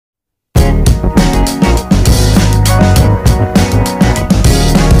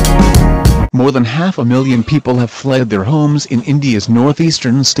more than 500,000 people have fled their homes in India's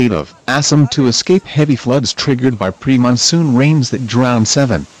northeastern state of Assam to escape heavy floods triggered by pre-monsoon rains that drowned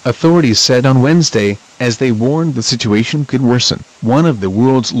 7, authorities said on Wednesday, as they warned the situation could worsen. One of the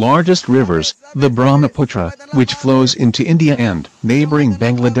world's largest rivers, the Brahmaputra, which flows into India and neighboring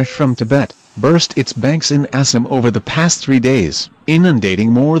Bangladesh from Tibet, burst its banks in Assam over the past 3 days,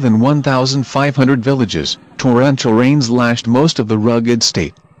 inundating more than 1,500 villages. Torrential rains lashed most of the rugged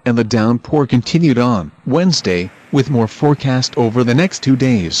state, and the downpour continued on Wednesday, with more forecast over the next 2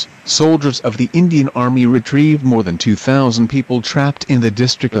 days. Soldiers of the Indian Army retrieved more than 2,000 people trapped in the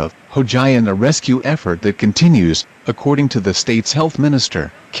district of Hojai in a rescue effort that continues, according to the state's health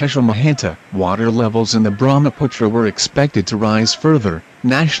minister, Keshal Mahanta. Water levels in the Brahmaputra were expected to rise further,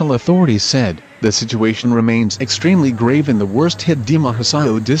 national authorities said. The situation remains extremely grave in the worst-hit Dima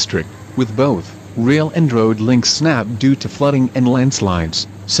Hasao district, with both rail and road links snapped due to flooding and landslides,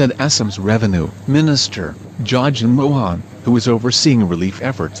 said Assam's revenue minister, Jajan Mohan, who is overseeing relief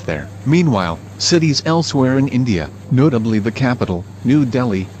efforts there. Meanwhile, cities elsewhere in India, notably the capital, New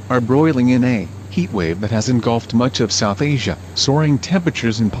Delhi, are broiling in a heatwave that has engulfed much of South Asia. Soaring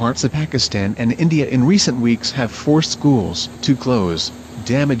temperatures in parts of Pakistan and India in recent weeks have forced schools to close,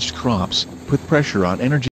 damaged crops, put pressure on energy